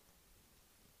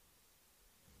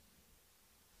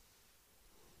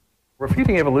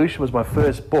 Refuting Evolution was my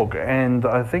first book, and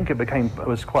I think it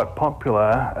was quite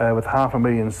popular with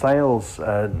 500,000 sales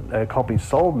copies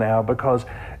sold now, because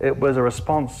it was a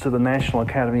response to the National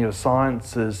Academy of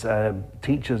Sciences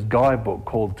teacher's guidebook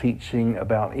called Teaching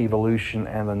About Evolution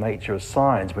and the Nature of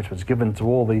Science, which was given to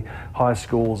all the high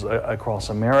schools across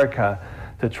America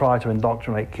to try to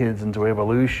indoctrinate kids into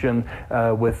evolution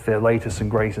with their latest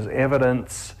and greatest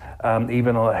evidence.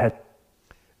 Even though it had...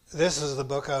 This is the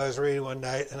book I was reading one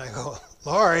night, and I go,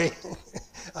 Laurie,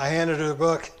 I handed her the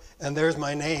book, and there's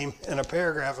my name and a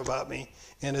paragraph about me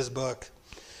in his book.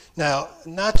 Now,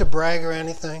 not to brag or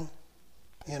anything,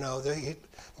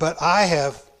 but I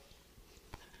have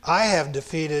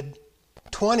defeated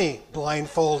 20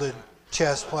 blindfolded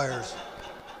chess players.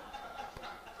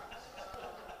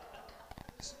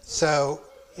 So,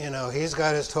 he's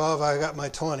got his 12, I got my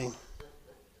 20.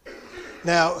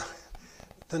 Now,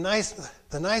 the nice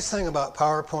thing about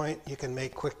PowerPoint, you can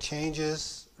make quick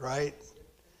changes, right?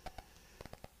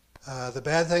 The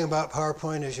bad thing about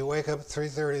PowerPoint is you wake up at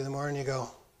 3:30 in the morning and you go,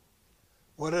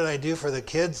 what did I do for the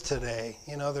kids today?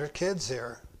 There are kids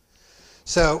here.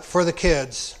 So for the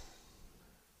kids,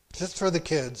 just for the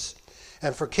kids,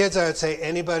 and for kids I would say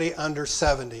anybody under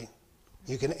 70,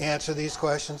 you can answer these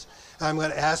questions. I'm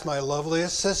going to ask my lovely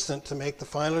assistant to make the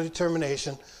final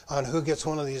determination on who gets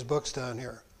one of these books down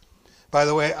here. By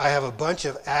the way, I have a bunch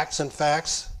of Acts and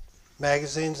Facts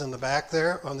magazines in the back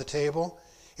there on the table.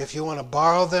 If you want to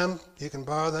borrow them, you can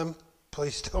borrow them.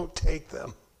 Please don't take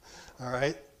them. All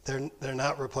right? They're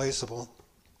not replaceable.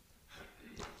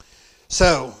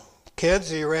 So,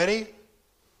 kids, are you ready?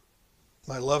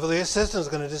 My lovely assistant is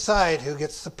going to decide who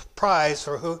gets the prize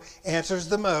for who answers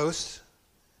the most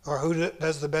or who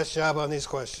does the best job on these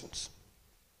questions.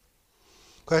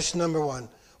 Question number 1.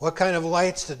 What kind of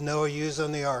lights did Noah use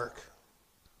on the ark?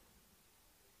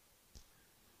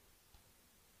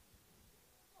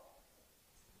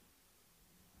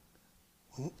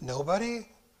 Nobody?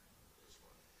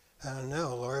 I don't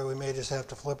know, Lori. We may just have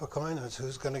to flip a coin. That's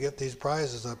who's going to get these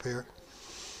prizes up here.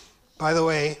 By the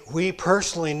way, we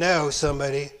personally know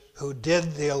somebody who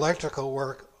did the electrical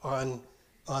work on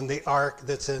the ark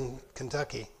that's in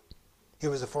Kentucky. He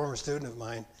was a former student of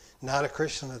mine, not a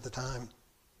Christian at the time.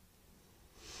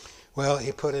 Well,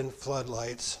 he put in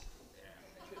floodlights.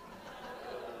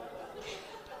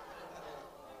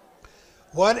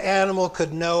 What animal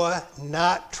could Noah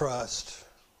not trust?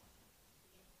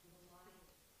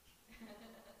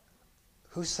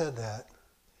 Who said that?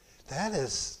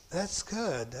 That's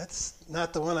good. That's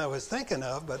not the one I was thinking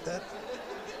of, but that.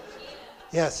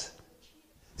 Yes.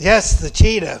 Yes, the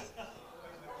cheetah.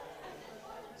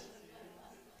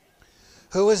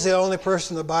 Who was the only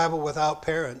person in the Bible without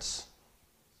parents?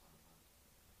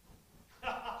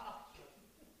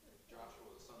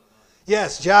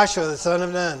 Yes, Joshua, the son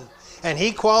of Nun. And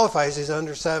he qualifies, he's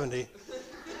under 70.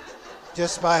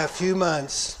 Just by a few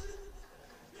months.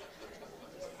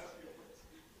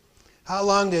 How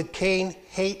long did Cain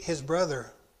hate his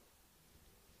brother?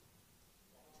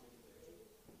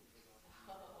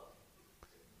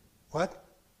 What?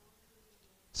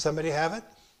 Somebody have it?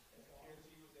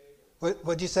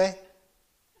 What'd you say?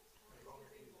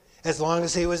 As long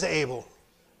as he was able.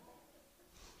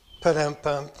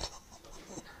 Pa-dum-pum.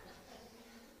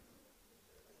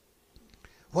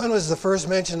 When was the first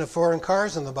mention of foreign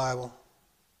cars in the Bible?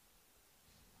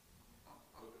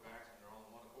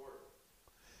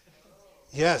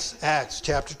 Yes, Acts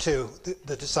chapter 2.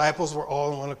 The disciples were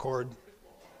all in one accord.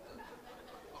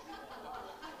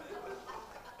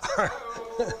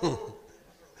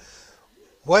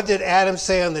 What did Adam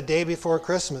say on the day before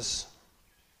Christmas?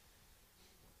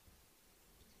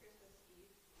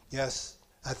 Yes,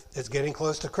 it's getting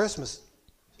close to Christmas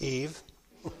Eve.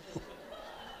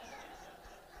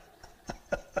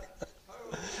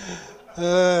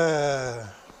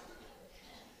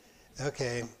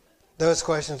 Okay. Those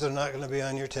questions are not going to be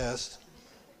on your test.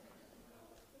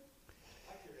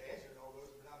 I could answer all those,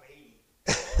 but I'm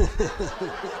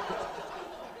 80.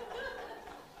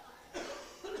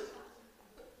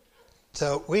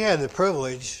 So we had the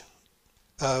privilege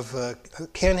of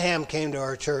Ken Ham came to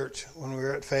our church when we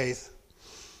were at Faith,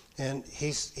 and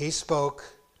he spoke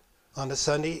on the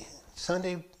Sunday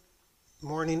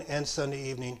morning and Sunday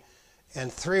evening,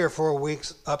 and 3 or 4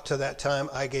 weeks up to that time,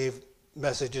 I gave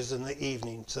messages in the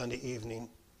evening, Sunday evening.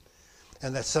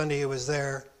 And that Sunday he was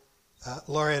there,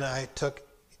 Lori and I took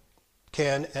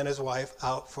Ken and his wife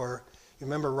out for You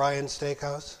remember Ryan's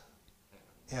Steakhouse?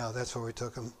 Yeah, that's where we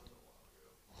took him.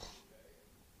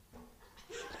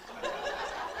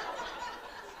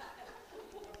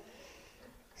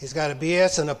 He's got a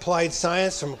BS in Applied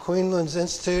Science from Queensland's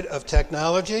Institute of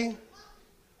Technology.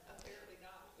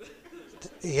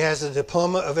 He has a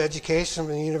Diploma of Education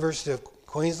from the University of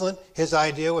Queensland. His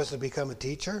idea was to become a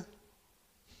teacher.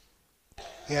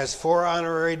 He has 4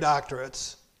 honorary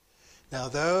doctorates. Now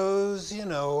those,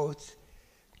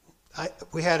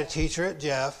 we had a teacher at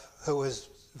Jeff who was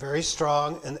very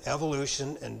strong in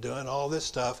evolution and doing all this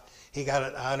stuff. He got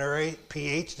an honorary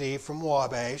PhD from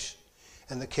Wabash,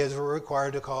 and the kids were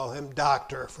required to call him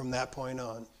doctor from that point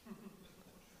on.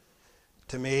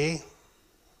 To me,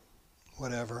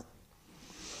 whatever.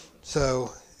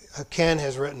 So Ken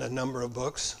has written a number of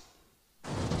books.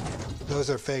 Those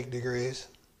are fake degrees.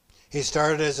 He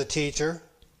started as a teacher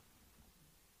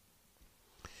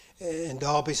in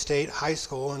Dalby State High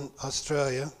School in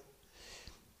Australia.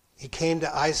 He came to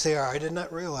ICR, I did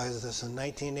not realize this, in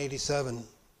 1987.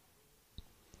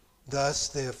 Thus,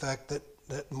 the effect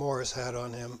that Morris had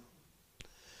on him.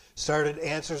 Started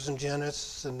Answers in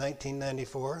Genesis in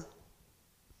 1994.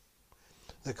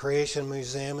 The Creation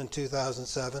Museum in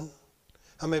 2007.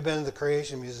 How many have been to the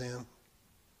Creation Museum?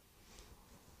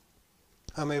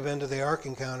 How many have been to the Ark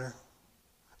Encounter?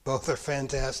 Both are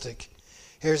fantastic.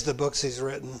 Here's the books he's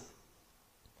written.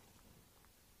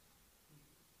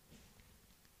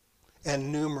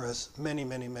 And numerous, many,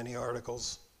 many, many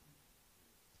articles.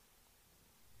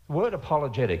 The word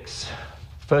apologetics,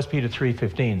 1 Peter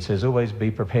 3:15 says, always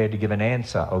be prepared to give an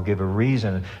answer or give a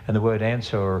reason. And the word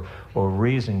answer or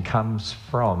reason comes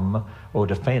from, or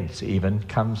defense even,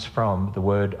 comes from the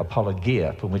word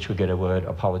apologia, from which we get a word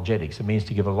apologetics. It means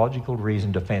to give a logical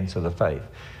reason defense of the faith.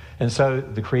 And so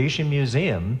the Creation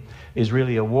Museum is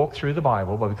really a walk through the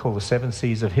Bible, what we call the 7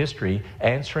 C's of history,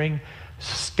 answering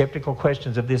skeptical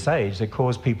questions of this age that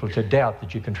cause people to doubt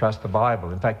that you can trust the Bible.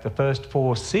 In fact, the first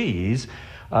 4 C's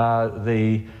are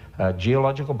the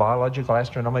geological, biological,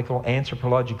 astronomical,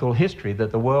 anthropological history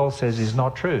that the world says is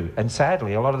not true. And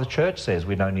sadly, a lot of the church says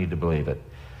we don't need to believe it.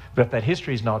 But if that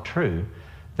history is not true,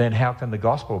 then how can the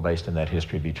gospel based in that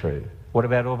history be true? What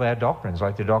about all of our doctrines,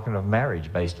 like the doctrine of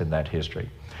marriage based in that history?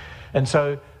 And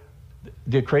so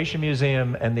the Creation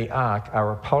Museum and the Ark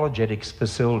are apologetics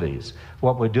facilities.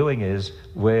 What we're doing is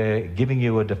we're giving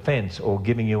you a defense or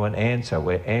giving you an answer.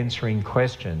 We're answering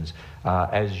questions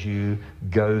as you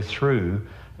go through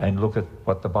and look at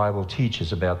what the Bible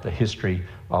teaches about the history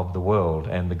of the world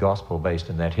and the gospel based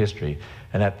in that history.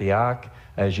 And at the Ark,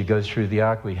 as you go through the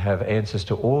Ark, we have answers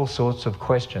to all sorts of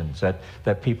questions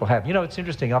that people have. You know, it's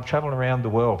interesting. I've traveled around the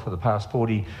world for the past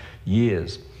 40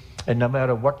 years. And no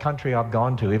matter what country I've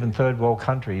gone to, even third world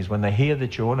countries, when they hear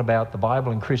that you're on about the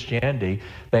Bible and Christianity,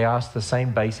 they ask the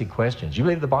same basic questions. You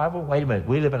believe the Bible? Wait a minute,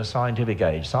 we live in a scientific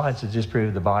age. Science has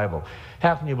disproved the Bible.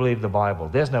 How can you believe the Bible?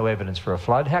 There's no evidence for a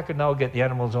flood. How could Noah get the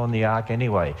animals on the ark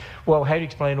anyway? Well, how do you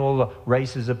explain all the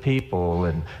races of people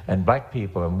and black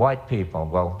people and white people?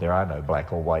 Well, there are no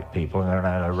black or white people, and there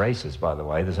are no races, by the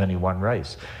way. There's only one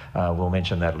race. We'll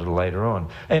mention that a little later on.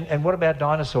 And what about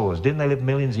dinosaurs? Didn't they live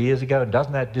millions of years ago? And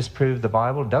doesn't that disprove the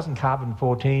Bible? Doesn't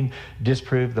carbon-14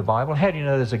 disprove the Bible? How do you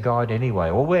know there's a God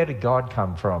anyway? Or where did God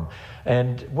come from?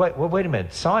 And wait a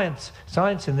minute. Science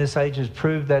in this age has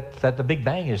proved that the Big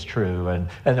Bang is true and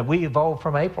that we evolved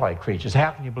from ape-like creatures.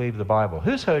 How can you believe the Bible?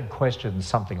 Who's heard questions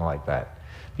something like that?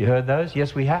 You heard those?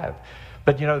 Yes, we have.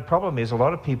 But you know, the problem is a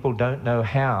lot of people don't know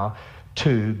how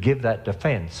to give that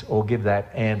defense or give that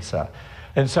answer.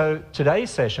 And so today's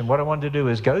session, what I want to do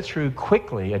is go through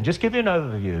quickly and just give you an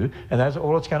overview, and that's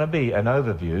all it's going to be, an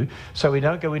overview, so we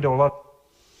don't go into a lot.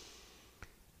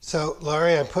 So,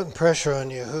 Laurie, I'm putting pressure on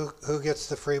you. Who gets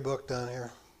the free book down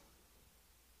here?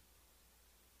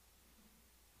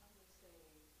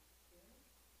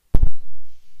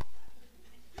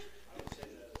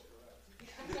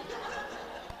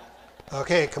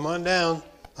 Okay, come on down.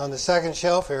 On the second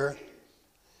shelf here,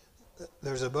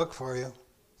 there's a book for you.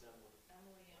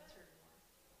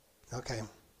 Okay.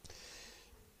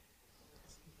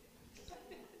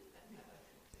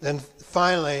 Then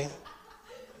finally,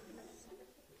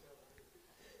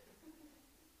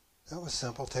 that was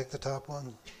simple. Take the top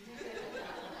one.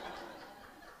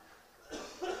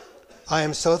 I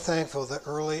am so thankful that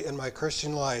early in my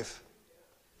Christian life,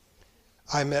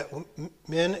 I met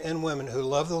men and women who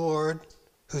loved the Lord,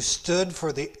 who stood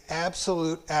for the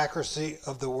absolute accuracy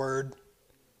of the Word,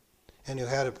 and who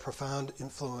had a profound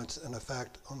influence and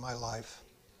effect on my life.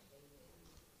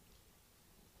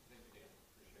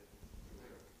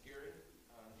 Gary,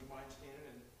 do you mind standing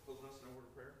and closing us in a word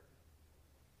of prayer?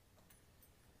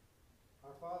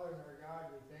 Our Father and our God,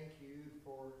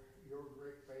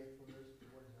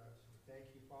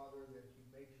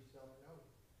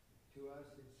 to us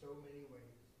in so many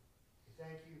ways. We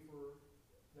thank you for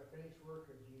the finished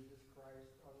work of Jesus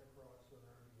Christ on the cross on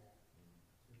our behalf.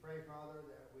 We pray, Father,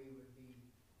 that we would be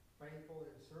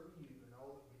faithful in serving you in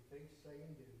all that we think, say,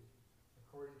 and do,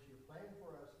 according to your plan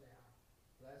for us now.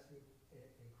 Bless me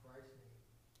in Christ's name.